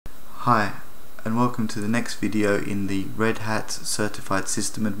Hi, and welcome to the next video in the Red Hat Certified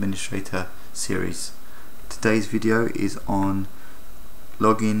System Administrator series. Today's video is on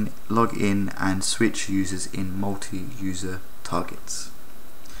login, and switch users in multi-user targets.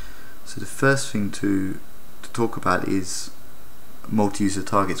 So the first thing to talk about is multi-user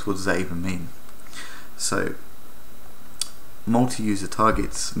targets. What does that even mean? So multi-user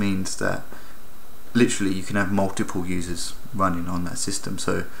targets means that literally you can have multiple users running on that system.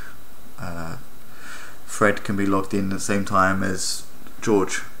 So Fred can be logged in at the same time as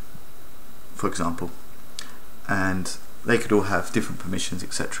George, for example, and they could all have different permissions,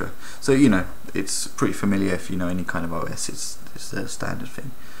 etc. So it's pretty familiar if you know any kind of OS. It's a standard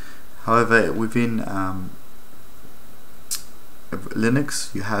thing. However, within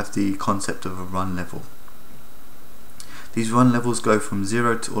Linux you have the concept of a run level. These run levels go from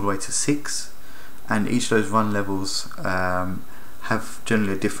 0 all the way to 6, and each of those run levels have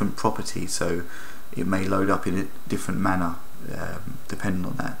generally a different property, so it may load up in a different manner depending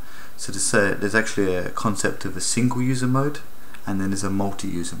on that. So there's actually a concept of a single user mode, and then there's a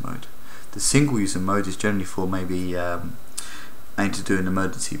multi-user mode. The single user mode is generally for maybe I need to do an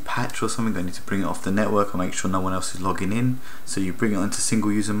emergency patch or something. I need to bring it off the network or make sure no one else is logging in. So you bring it onto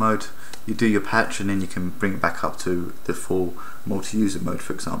single user mode, you do your patch, and then you can bring it back up to the full multi-user mode,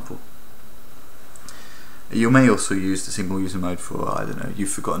 for example. You may also use the single user mode for, I don't know, you've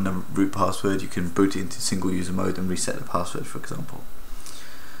forgotten the root password, you can boot it into single user mode and reset the password, for example.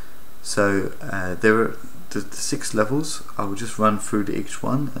 So there are the 6 levels. I will just run through each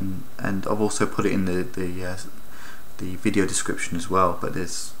one, and I've also put it in the video description as well, but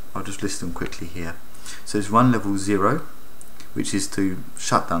I'll just list them quickly here. So there's run level 0, which is to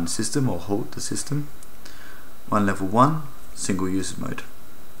shut down the system or halt the system. Run level 1, single user mode.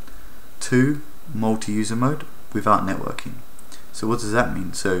 2, multi-user mode without networking. So what does that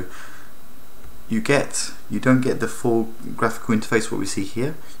mean? So you don't get the full graphical interface what we see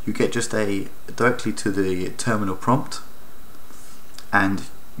here. You get just directly to the terminal prompt, and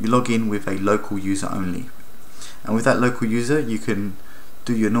you log in with a local user only. And with that local user you can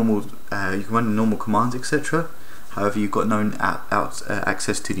do your normal you can run normal commands, etc. However, you've got no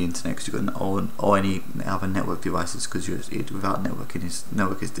access to the internet because you've got or any other network devices, because without networking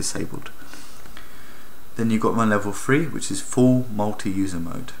network is disabled. Then you've got run level 3, which is full multi-user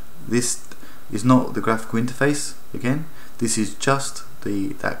mode. This is not the graphical interface again. This is just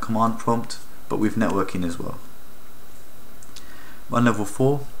that command prompt, but with networking as well. Run level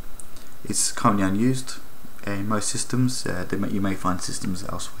 4 is currently unused in most systems. You may find systems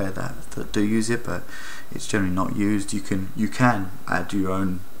elsewhere that do use it, but it's generally not used. You can add your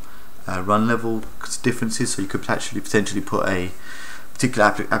own run level differences, so you could actually potentially put a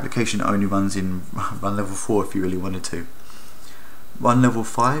particular application that only runs in run level 4 if you really wanted to. Run level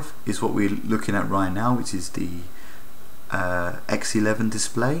 5 is what we're looking at right now, which is the X11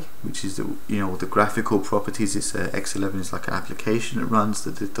 display, which is the graphical properties. It's X11 is like an application that runs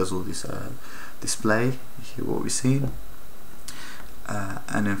that does all this display. Here what we've seen,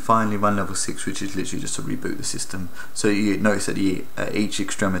 and then finally run level 6, which is literally just to reboot the system. So you notice at each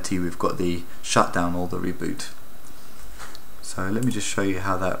extremity we've got the shutdown or the reboot. So let me just show you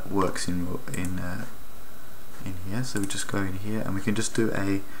how that works in here. So we just go in here and we can just do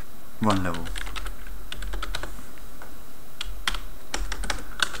a run level.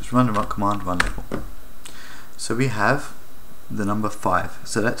 Just run the command run level. So we have the number 5.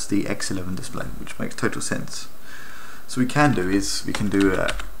 So that's the X11 display, which makes total sense. So what we can do is we can do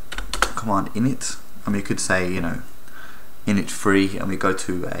a command init, and we could say init free, and we go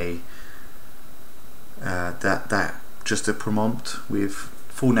to a just a prompt with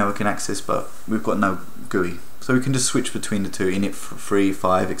full networking access, but we've got no GUI, so we can just switch between the two, init free,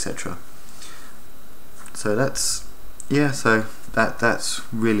 5, etc. So that's that's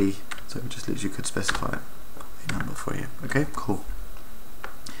really, so we just literally could specify a number for you. Okay, cool.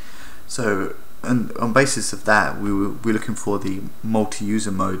 So and on basis of that, we're looking for the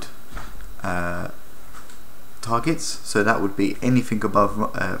multi-user mode targets. So that would be anything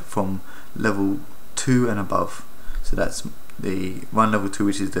above from level 2 and above. So that's the run level 2,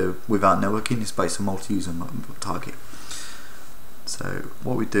 which is the without networking, is based on multi-user target. So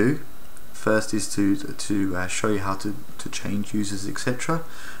what we do first is to show you how to change users, etc.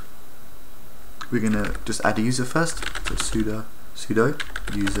 We're gonna just add a user first. So sudo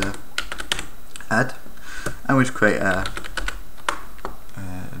user add, and we'll create an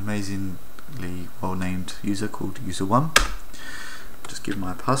amazingly well named user called user1. Just give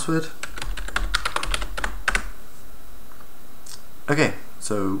my password. Okay,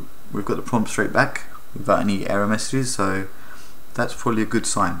 so we've got the prompt straight back without any error messages, so that's probably a good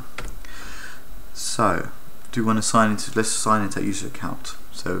sign. So do we want to sign into, let's sign into that user account.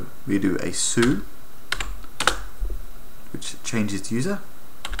 So we do a su, which changes the user,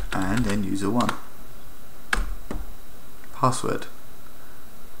 and then user1. Password.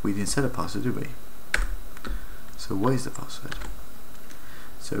 We didn't set a password, did we? So what is the password?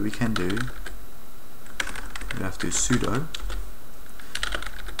 So we can do, we have to do sudo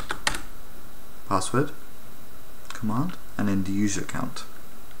password command and then the user account.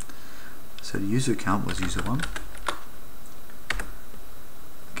 So the user account was user1.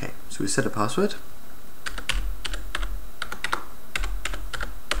 Okay, so we set a password.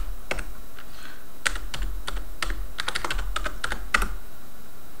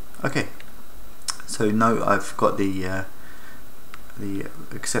 Okay, so now I've got the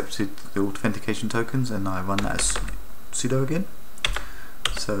accepted the authentication tokens, and I run that as sudo again.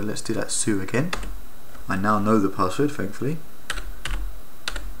 So let's do that su again. I now know the password, thankfully.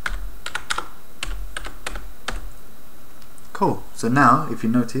 Cool. So now, if you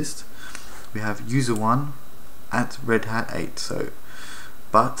noticed, we have user1 at Red Hat 8. So,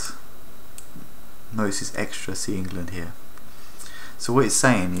 but notice this extra C England here. So what it's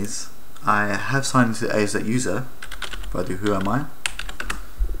saying is, I have signed into as that user. If I do whoami,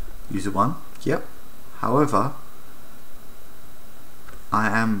 user1, yep. However,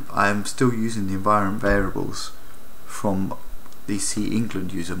 I am still using the environment variables from the C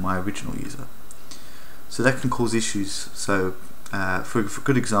England user, my original user. So that can cause issues. So for a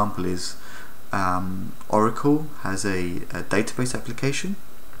good example is Oracle has a database application.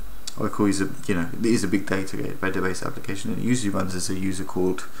 Oracle is it is a big database application, and it usually runs as a user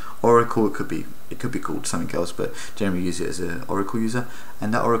called Oracle. It could be called something else, but generally use it as an Oracle user,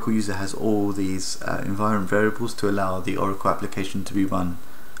 and that Oracle user has all these environment variables to allow the Oracle application to be run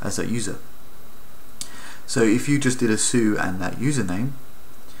as that user. So if you just did a su and that username,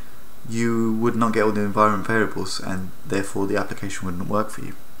 you would not get all the environment variables, and therefore the application wouldn't work for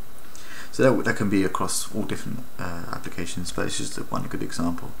you. So that can be across all different applications, but it's just one good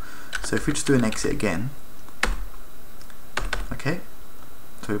example. So if we just do an exit again, okay,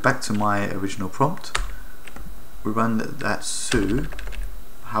 so back to my original prompt, we run that su,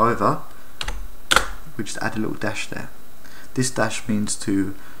 however, we just add a little dash there. This dash means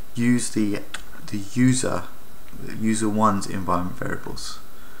to use the user1's environment variables.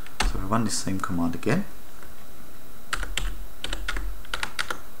 So we run this same command again.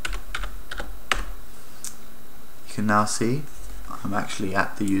 You can now see I'm actually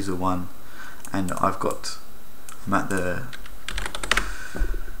at the user1, and I'm at the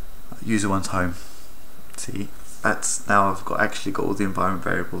user1's home. See, that's now I've actually got all the environment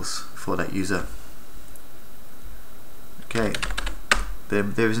variables for that user. Okay,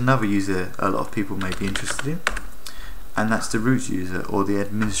 there is another user a lot of people may be interested in, and that's the root user or the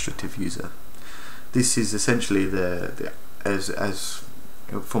administrative user. This is essentially as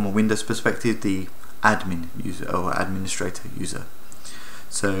from a Windows perspective, the admin user or administrator user.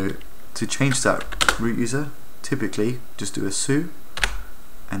 So to change that root user, typically just do a su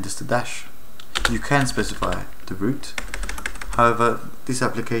and just a dash. You can specify the root. However, this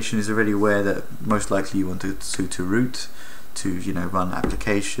application is already aware that most likely you want to root to run that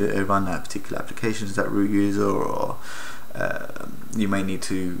particular application as that root user, or you may need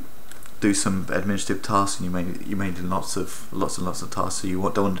to do some administrative tasks, and you may do lots and lots of tasks, so you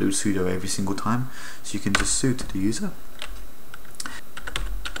don't want to do sudo every single time, so you can just su to the user.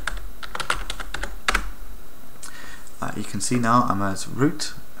 You can see now I'm as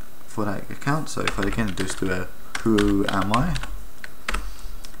root for that account, so if I again just do a whoami,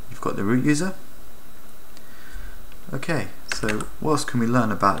 you've got the root user. Okay, so what else can we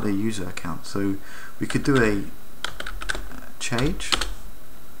learn about the user account? So we could do a chage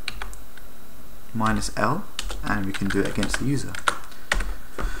 -L, and we can do it against the user.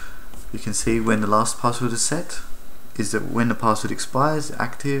 You can see when the last password is set, is that when the password expires,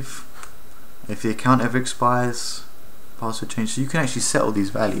 active. If the account ever expires, password change. So you can actually set all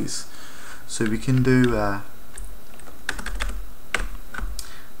these values. So we can do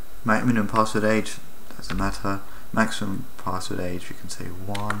minimum password age, doesn't matter. Maximum password age, we can say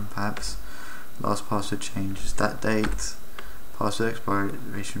 1 perhaps. Last password change is that date. Password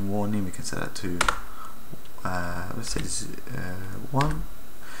expiration warning, we can set that to let's say this is 1.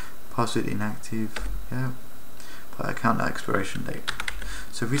 Password inactive, yeah. Account expiration date.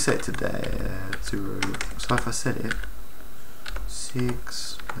 So if we set it to 0, so if I set it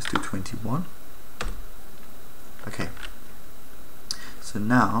 6, let's do 21. Okay. So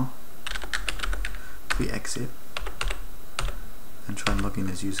now if we exit and try and log in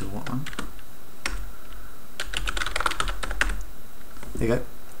as user1. There you go.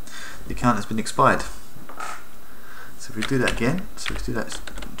 the account has been expired. So if we do that again, so we do that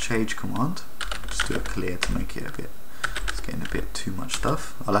chage command, just do a clear to make it a bit, it's getting a bit too much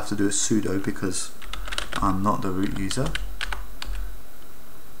stuff. I'll have to do a sudo because I'm not the root user.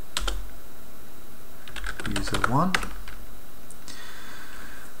 User1.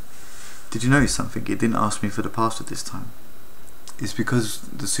 Did you notice something? It didn't ask me for the password this time. It's because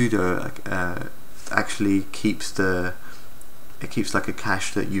the sudo actually keeps like a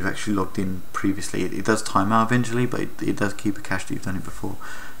cache that you've actually logged in previously. It does time out eventually, but it does keep a cache that you've done it before.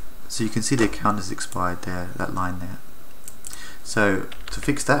 So you can see the account has expired there, that line there. So to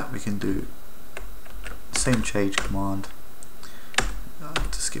fix that, we can do the same chage command.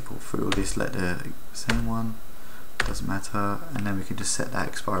 To skip all through all this, let the same one, doesn't matter, and then we can just set that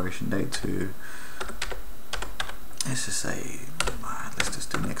expiration date to, let's just say, let's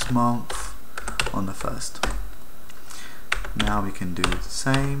just do next month on the 1st. Now we can do the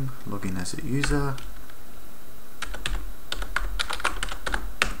same, log in as a user.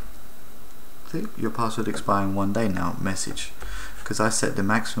 See, your password expiring 1 day now, message, because I set the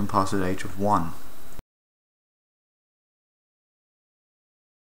maximum password age of 1.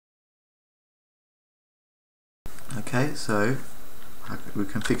 Okay, so we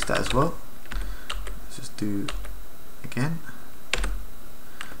can fix that as well. Let's just do again,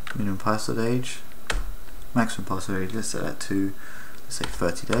 minimum password age, maximum password age, let's set that to, let's say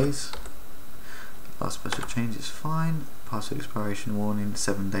 30 days. Last password change is fine. Password expiration warning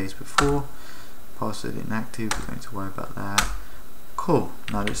 7 days before. Password inactive, we don't need to worry about that. Cool,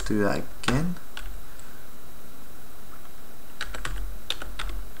 now let's do that again.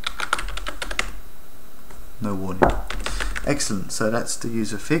 No warning. Excellent, so that's the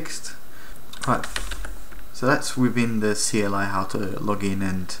user fixed. Right, so that's within the CLI, how to log in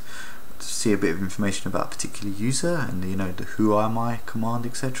and see a bit of information about a particular user and, you know, the whoami command,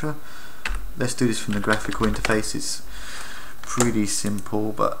 etc. Let's do this from the graphical interface. It's pretty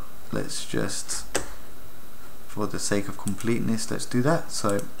simple, but let's just, for the sake of completeness, let's do that.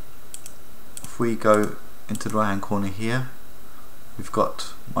 So if we go into the right hand corner here, we've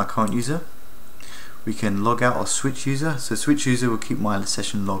got my current user. We can log out or switch user. So switch user will keep my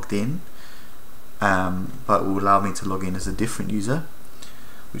session logged in, but will allow me to log in as a different user,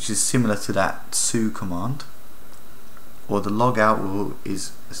 which is similar to that su command. Or the logout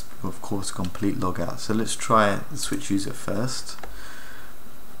is of course complete logout. So let's try the switch user first.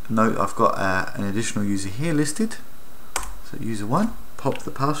 Note I've got an additional user here listed. So user 1, pop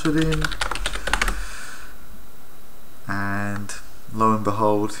the password in, and lo and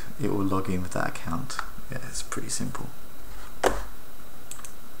behold, it will log in with that account. Yeah, it's pretty simple.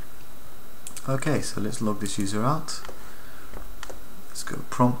 Okay, so let's log this user out. Let's go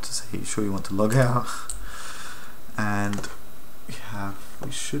prompt to say, sure you want to log out, and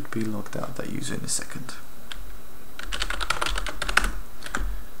we should be logged out of that user in a second.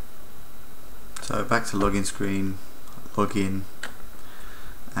 So back to login screen, log in,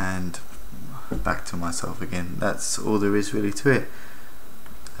 and back to myself again. That's all there is really to it.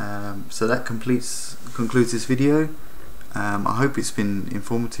 So that concludes this video. I hope it's been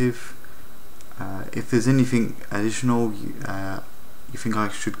informative. If there's anything additional you think I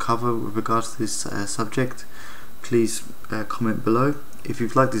should cover with regards to this subject, please comment below. If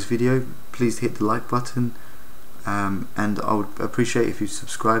you've liked this video, please hit the like button, and I would appreciate if you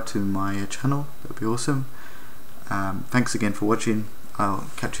subscribe to my channel. That would be awesome. Thanks again for watching. I'll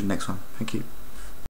catch you in the next one. Thank you.